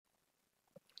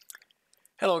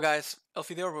Hello guys,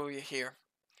 Elfidel Rubio here.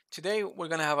 Today we're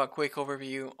gonna have a quick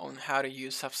overview on how to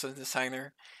use Substance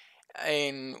Designer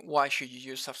and why should you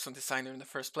use Substance Designer in the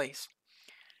first place.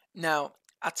 Now,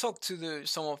 I talked to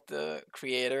some of the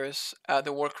creators,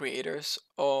 the work creators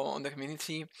on the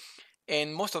community,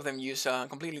 and most of them use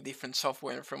completely different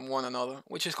software from one another,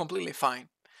 which is completely fine.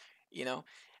 You know,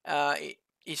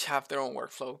 each have their own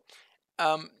workflow.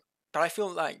 Um, but I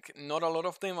feel like not a lot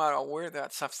of them are aware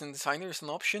that Substance Designer is an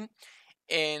option,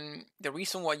 and the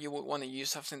reason why you would want to use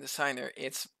Substance Designer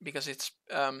it's because it's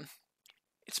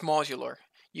modular.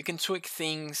 You can tweak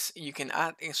things, you can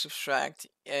add and subtract,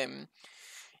 and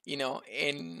you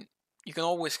can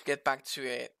always get back to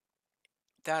it.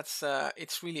 That's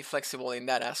it's really flexible in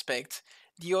that aspect.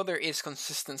 The other is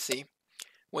consistency.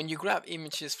 When you grab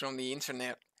images from the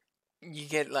internet, you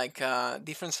get like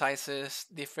different sizes,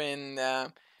 different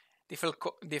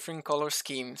color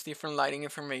schemes, different lighting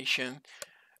information.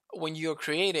 When you're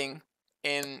creating,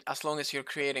 and as long as you're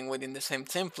creating within the same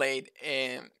template,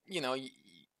 and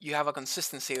you have a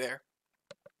consistency there.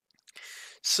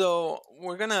 So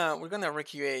we're gonna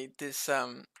recreate this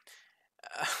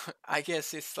I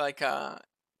guess it's like a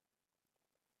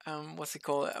what's it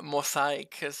called, a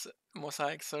mosaic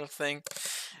sort of thing.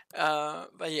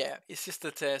 But yeah, it's just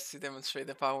a test to demonstrate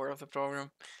the power of the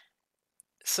program.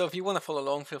 So if you want to follow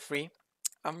along, feel free.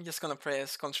 I'm just gonna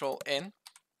press Control N,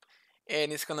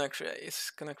 and it's gonna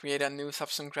create a new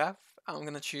substance graph. I'm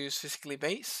gonna choose physically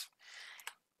base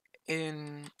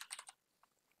in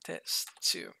test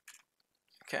 2.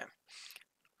 Okay,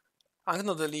 I'm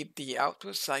gonna delete the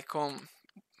outputs icon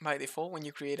by default when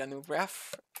you create a new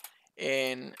graph,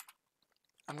 and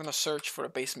I'm gonna search for a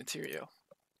base material.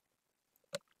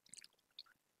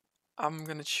 I'm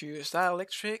gonna choose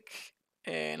dielectric,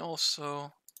 and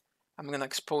also I'm gonna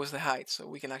expose the height so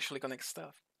we can actually connect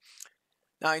stuff.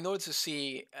 Now, in order to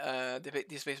see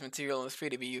this base material in the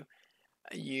 3D view,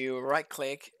 you right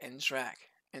click and drag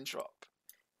and drop.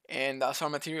 And that's our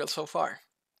material so far.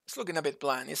 It's looking a bit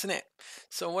bland, isn't it?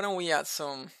 So why don't we add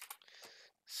some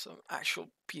actual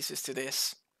pieces to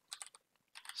this.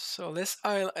 So let's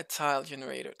add a tile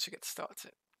generator to get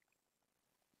started.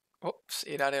 Oops,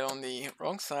 it added on the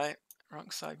wrong side. Wrong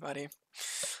side, buddy.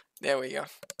 There we go.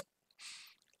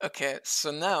 Okay, so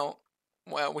now,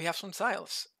 well, we have some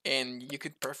tiles, and you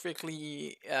could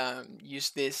perfectly use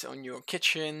this on your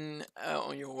kitchen,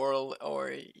 on your world,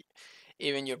 or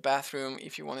even your bathroom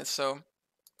if you wanted. So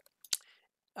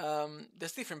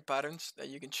there's different patterns that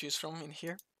you can choose from in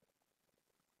here.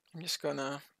 I'm just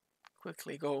gonna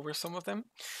quickly go over some of them,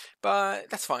 but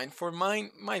that's fine for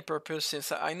my purpose.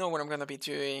 Since I know what I'm gonna be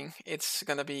doing, it's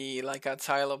gonna be like a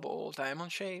tileable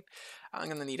diamond shape. I'm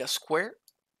gonna need a square,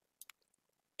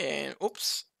 and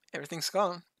oops, everything's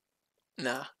gone.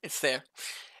 Nah, it's there.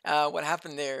 What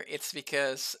happened there? It's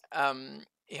because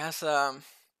it has a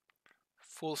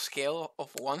full scale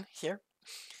of 1 here.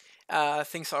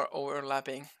 Things are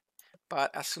overlapping,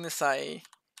 but as soon as I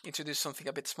introduce something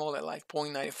a bit smaller, like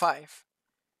 0.95,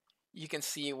 you can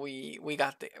see we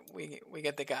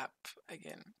get the gap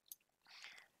again.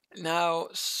 Now,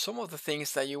 some of the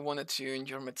things that you want to do in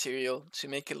your material to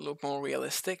make it look more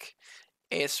realistic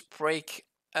is break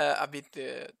a bit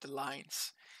the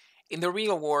lines. In the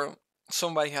real world,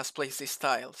 somebody has placed these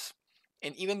tiles,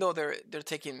 and even though they're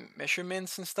taking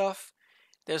measurements and stuff,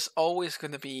 there's always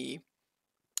going to be,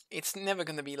 it's never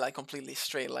going to be like completely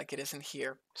straight like it is in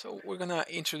here. So we're going to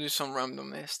introduce some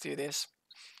randomness to this.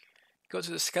 Go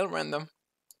to the scale random,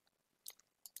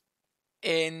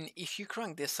 and if you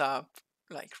crank this up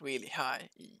like really high,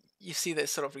 you see the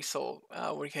sort of result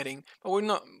we're getting, but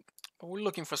we're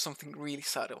looking for something really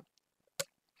subtle.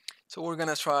 So we're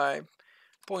gonna try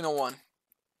 0.01,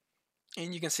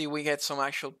 and you can see we get some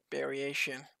actual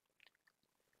variation.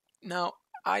 Now,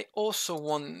 I also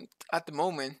want, at the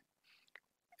moment,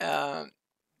 uh,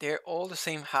 they're all the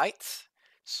same height.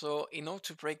 So in order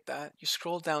to break that, you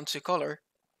scroll down to color,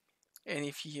 and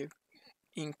if you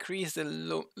increase the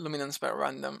luminance by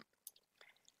random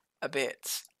a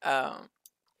bit,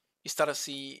 you start to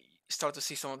see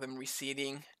some of them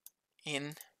receding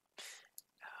in.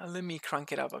 Let me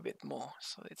crank it up a bit more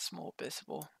so it's more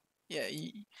visible. Yeah,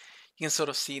 you can sort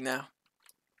of see now.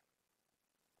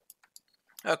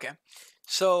 Okay,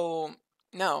 so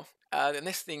now the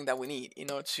next thing that we need in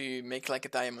order to make like a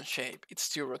diamond shape, it's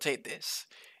to rotate this,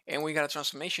 and we got a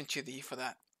transformation 2D for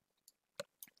that.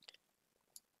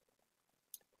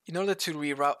 In order to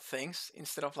reroute things,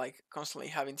 instead of like constantly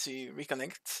having to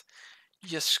reconnect, you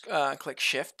just click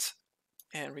Shift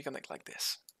and reconnect like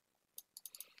this.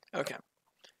 Okay,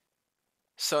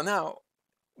 so now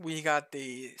we got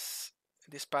this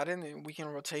this pattern, and we can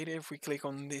rotate it if we click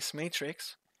on this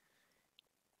matrix.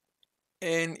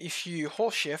 And if you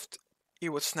hold shift, it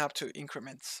would snap to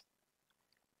increments.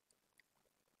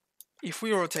 If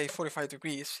we rotate 45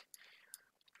 degrees,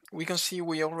 we can see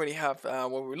we already have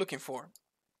what we're looking for.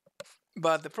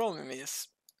 But the problem is,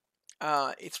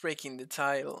 it's breaking the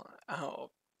tile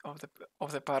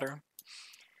of the pattern.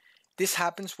 This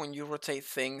happens when you rotate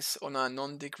things on a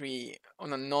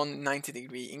non-90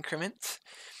 degree increment.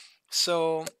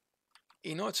 So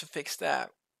in order to fix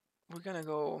that, we're gonna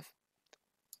go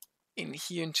in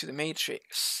here into the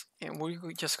matrix, and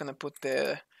we're just gonna put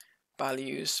the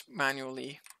values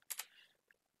manually.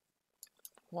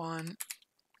 1,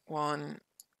 1,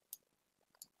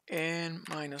 and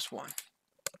 -1.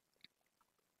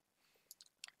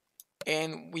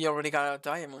 And we already got our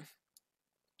diamond.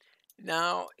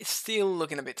 Now it's still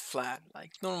looking a bit flat.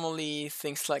 Like normally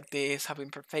things like this have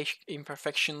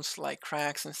imperfections like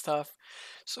cracks and stuff.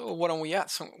 So why don't we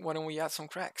add some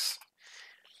cracks?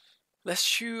 Let's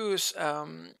choose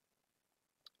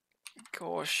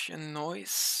Gaussian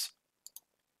noise.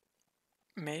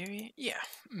 Maybe, yeah,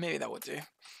 maybe that would do.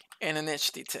 And an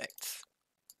edge detect.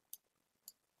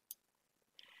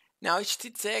 Now edge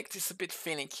detect is a bit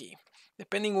finicky.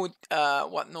 Depending on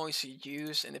what noise you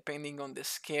use and depending on the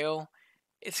scale,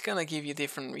 it's gonna give you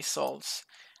different results.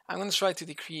 I'm gonna try to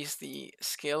decrease the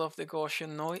scale of the Gaussian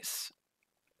noise.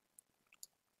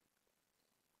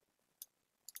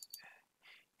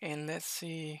 And let's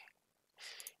see.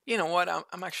 You know what?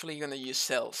 I'm actually gonna use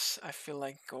cells. I feel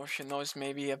like Gaussian noise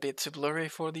may be a bit too blurry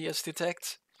for the edge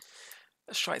detect.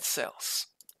 Let's try cells.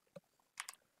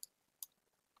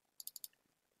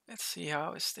 Let's see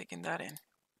how it's taking that in.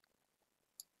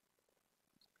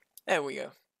 There we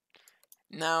go.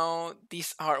 Now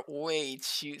these are way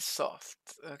too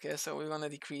soft. Okay, so we're gonna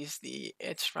decrease the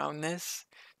edge roundness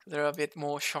so they're a bit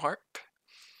more sharp.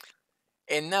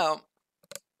 And now,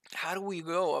 how do we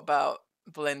go about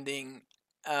blending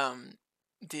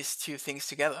these two things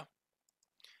together?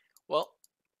 Well,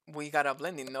 we got a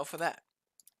blending node for that.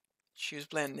 Choose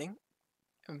blending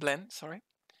and blend. Sorry.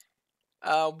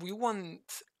 We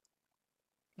want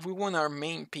our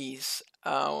main piece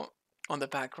on the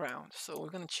background, so we're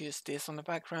gonna choose this on the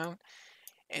background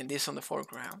and this on the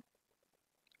foreground.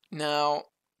 Now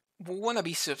we want to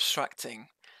be subtracting.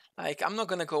 Like, I'm not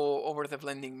gonna go over the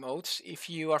blending modes. If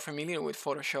you are familiar with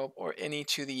Photoshop or any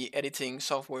 2D editing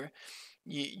software,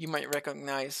 you might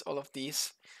recognize all of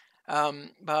these.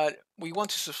 But we want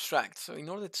to subtract. So in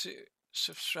order to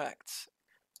subtract,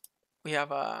 we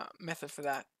have a method for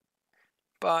that.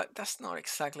 But that's not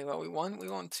exactly what we want. We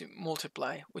want to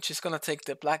multiply, which is gonna take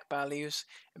the black values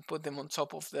and put them on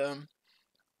top of the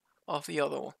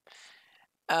other one.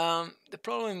 The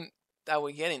problem that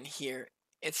we're getting here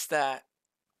is that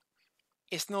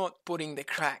it's not putting the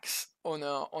cracks on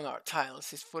our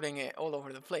tiles. It's putting it all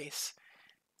over the place.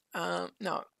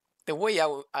 Now, the way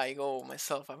I go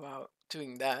myself about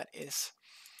doing that is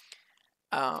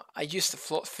I use the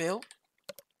float fill,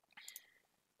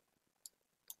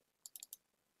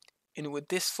 and with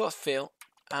this float fill,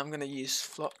 I'm gonna use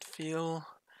float fill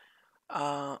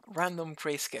random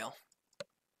grayscale,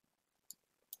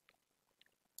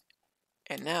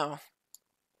 and now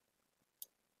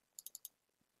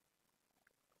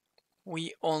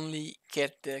we only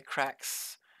get the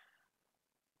cracks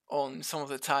on some of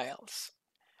the tiles.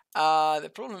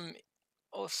 The problem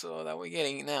also that we're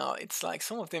getting now, it's like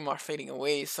some of them are fading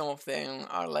away, some of them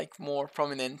are like more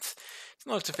prominent.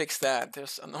 In order to fix that,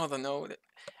 there's another node.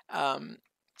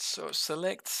 So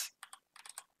select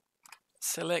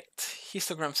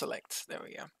histogram select. There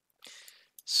we go.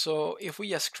 So if we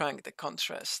just crank the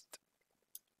contrast,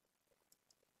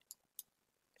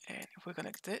 and if we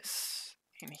connect this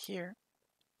in here,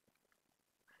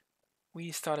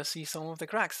 we start to see some of the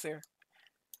cracks there.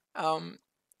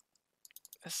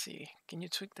 Let's see, can you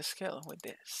tweak the scale with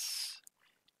this?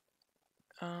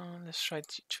 Let's try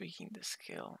tweaking the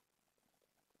scale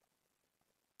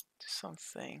to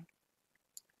something.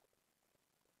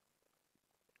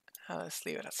 Let's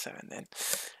leave it at 7 then.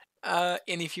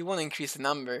 And if you want to increase the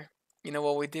number, you know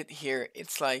what we did here?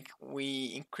 It's like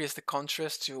we increase the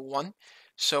contrast to 1,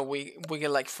 so we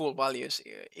get like full values.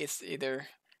 It's either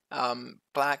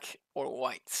black or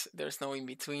white. There's no in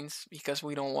betweens because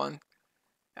we don't want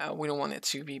it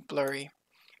to be blurry.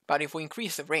 But if we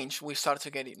increase the range, we start to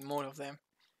get more of them,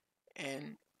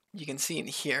 and you can see in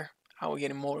here how we're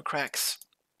getting more cracks.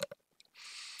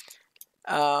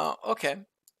 Okay,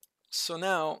 so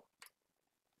now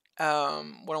why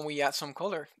don't we add some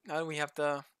color? Now that we have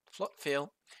the float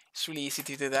fill, it's really easy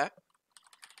to do that.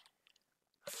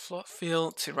 Float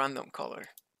fill to random color.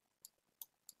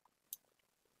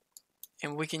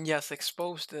 and we can just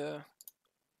expose the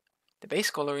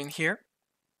base color in here,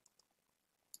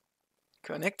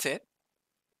 connect it,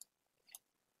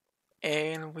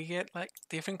 and we get like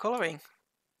different coloring.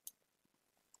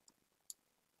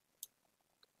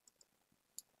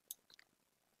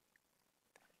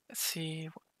 Let's see.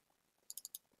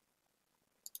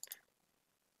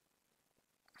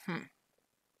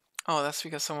 Oh, that's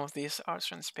because some of these are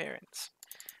transparent.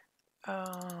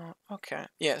 Okay.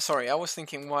 Yeah, sorry. I was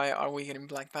thinking, why are we getting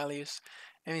black values?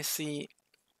 Let me see.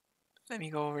 Let me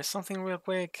go over something real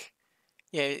quick.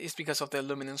 Yeah, it's because of the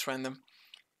luminance random.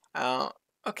 Uh,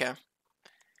 okay.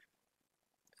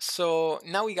 So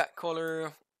now we got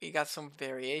color. We got some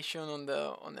variation on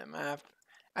the map.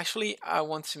 Actually, I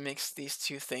want to mix these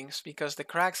two things because the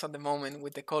cracks at the moment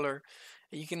with the color,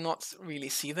 you cannot really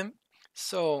see them.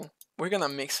 So we're gonna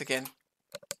mix again.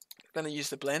 We're gonna use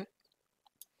the blend.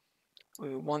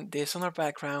 We want this on our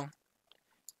background,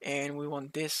 and we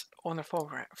want this on the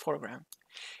foreground.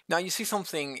 Now you see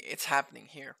something. It's happening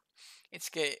here.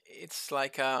 It's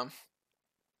like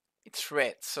it's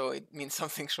red, so it means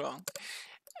something's wrong.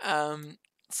 Um,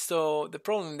 so the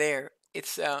problem there,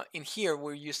 it's in here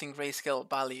we're using grayscale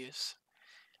values,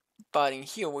 but in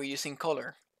here we're using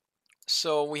color.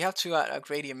 So we have to add a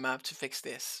gradient map to fix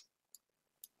this.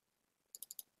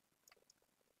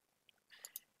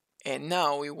 And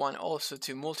now we want also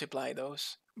to multiply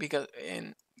those because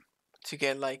and to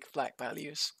get like black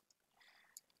values.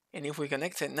 And if we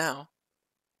connect it now,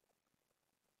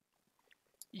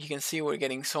 you can see we're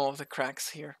getting some of the cracks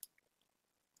here.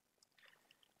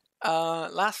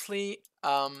 Lastly,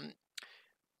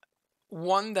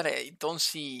 one that I don't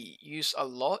see used a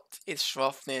lot is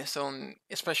roughness on,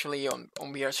 especially on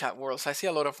VR chat worlds. I see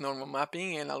a lot of normal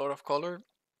mapping and a lot of color,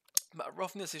 but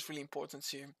roughness is really important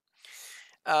too.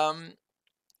 Um,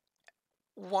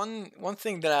 one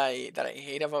thing that I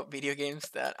hate about video games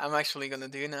that I'm actually gonna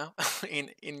do now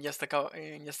in just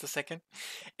a second,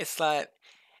 it's that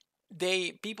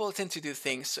people tend to do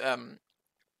things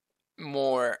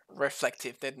more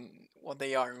reflective than what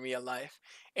they are in real life,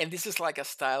 and this is like a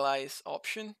stylized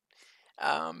option.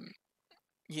 Um,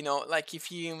 like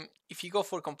if you go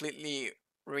for completely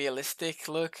realistic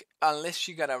look, unless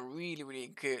you got a really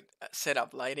good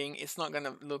setup lighting, it's not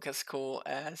gonna look as cool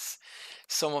as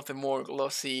some of the more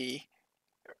glossy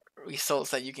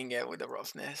results that you can get with the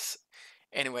roughness.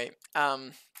 Anyway,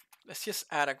 let's just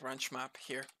add a grunge map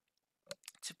here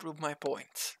to prove my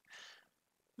point.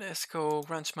 Let's go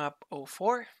grunge map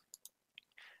 04.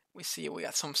 We see we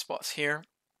got some spots here,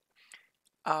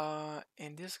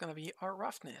 and this is gonna be our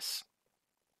roughness.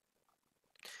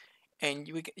 And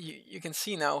you can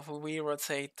see now if we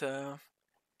rotate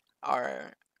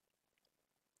our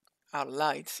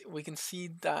lights, we can see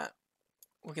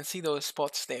those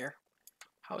spots there,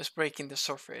 how it's breaking the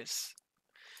surface.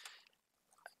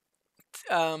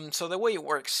 So the way it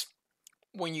works,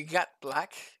 when you get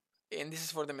black, and this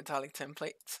is for the metallic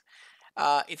template,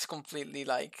 it's completely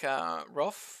like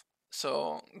rough,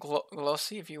 so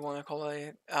glossy if you want to call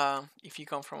it, if you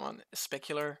come from a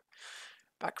specular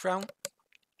background.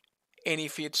 And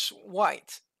if it's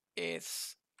white,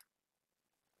 it's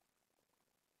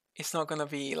not gonna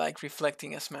be like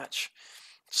reflecting as much.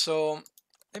 So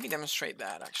let me demonstrate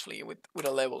that actually with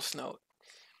a levels node.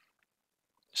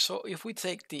 So if we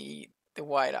take the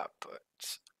white output,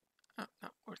 no,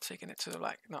 we're taking it to the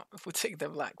black. No, if we take the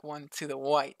black one to the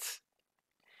white,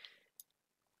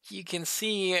 you can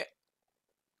see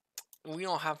we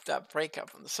don't have that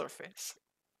breakup on the surface.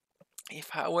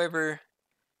 However,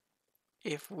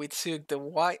 if we took the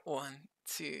white one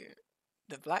to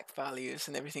the black values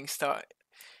and everything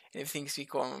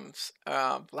becomes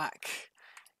black,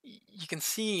 you can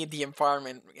see the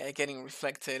environment getting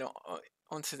reflected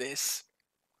onto this.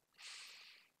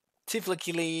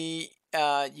 Typically,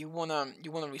 you wanna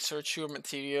research your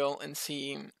material and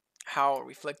see how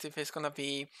reflective it's gonna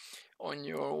be on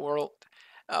your world.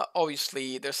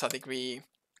 Obviously, there's a degree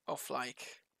of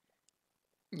like,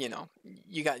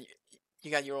 you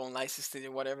got your own license to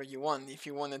do whatever you want. If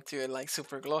you want to do it like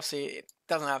super glossy, it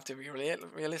doesn't have to be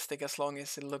realistic as long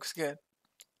as it looks good.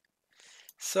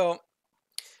 So,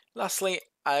 lastly,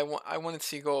 I wanted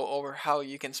to go over how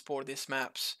you can export these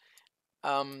maps.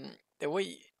 The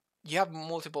way you have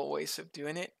multiple ways of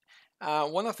doing it.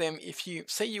 One of them, if you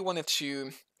say you wanted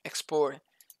to export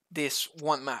this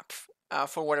one map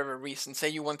for whatever reason, say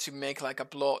you want to make like a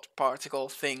blood particle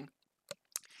thing,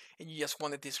 and you just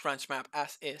wanted this branch map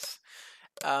as is.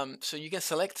 So you can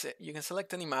select it. You can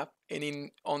select any map,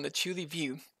 and on the 2D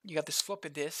view, you got this floppy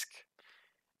disk,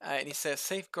 and it says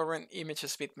Save Current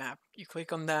Images Bitmap. You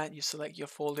click on that, you select your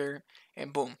folder,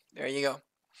 and boom, there you go.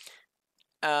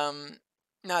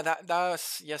 Now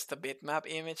that's just a bitmap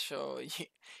image, so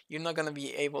you're not gonna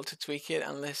be able to tweak it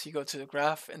unless you go to the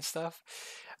graph and stuff.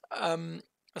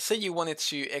 Let's say you wanted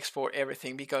to export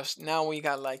everything, because now we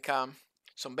got like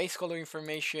some base color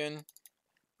information,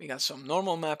 we got some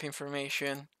normal map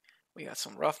information, we got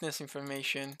some roughness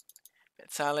information,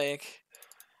 metallic,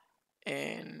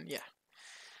 and yeah.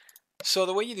 So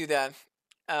the way you do that,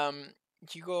 um,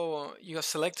 you go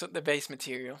select the base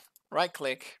material, right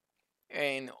click,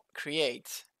 and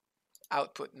create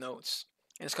output nodes.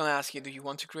 And it's gonna ask you, do you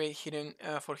want to create hidden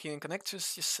for hidden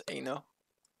connectors? Just say no.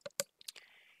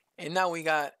 And now we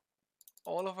got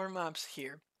all of our maps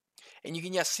here, and you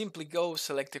can just simply go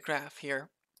select the graph here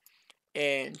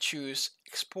and choose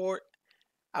export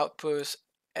outputs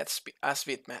as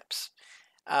bitmaps.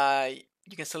 Uh,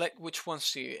 you can select which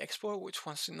ones to export, which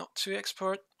ones not to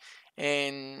export,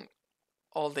 and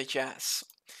all the jazz.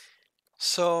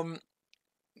 So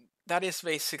that is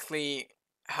basically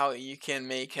how you can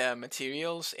make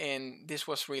materials, and this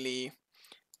was really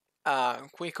a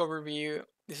quick overview.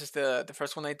 This is the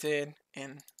first one I did,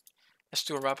 and just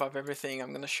to wrap up everything,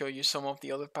 I'm gonna show you some of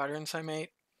the other patterns I made.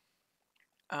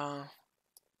 Uh,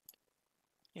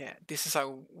 yeah, this is a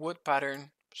wood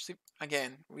pattern.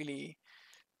 Again, really,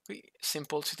 really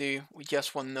simple to do with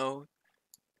just one node.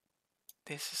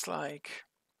 This is like,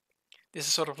 this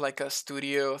is sort of like a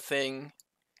studio thing.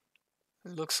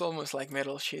 It looks almost like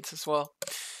metal sheets as well.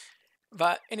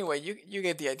 But anyway, you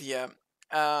get the idea.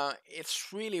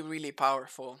 It's really, really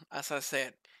powerful. As I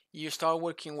said, you start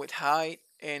working with height,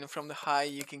 and from the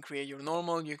height you can create your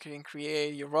normal, you can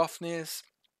create your roughness.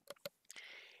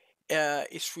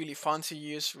 It's really fun to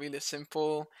use, really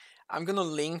simple. I'm gonna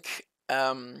link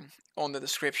on the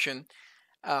description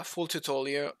full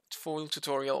tutorial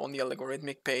on the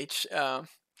algorithmic page,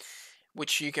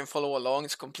 which you can follow along.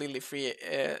 It's completely free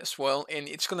as well, and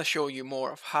it's gonna show you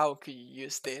more of how can you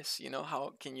use this. You know,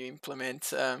 how can you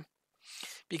implement,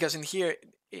 because in here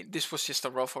this was just a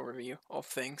rough overview of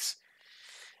things.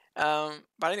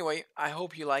 But anyway, I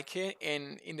hope you like it,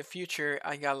 and in the future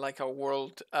I got like a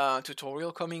world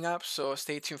tutorial coming up, so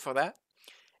stay tuned for that,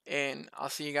 and I'll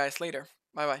see you guys later.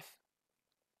 Bye bye.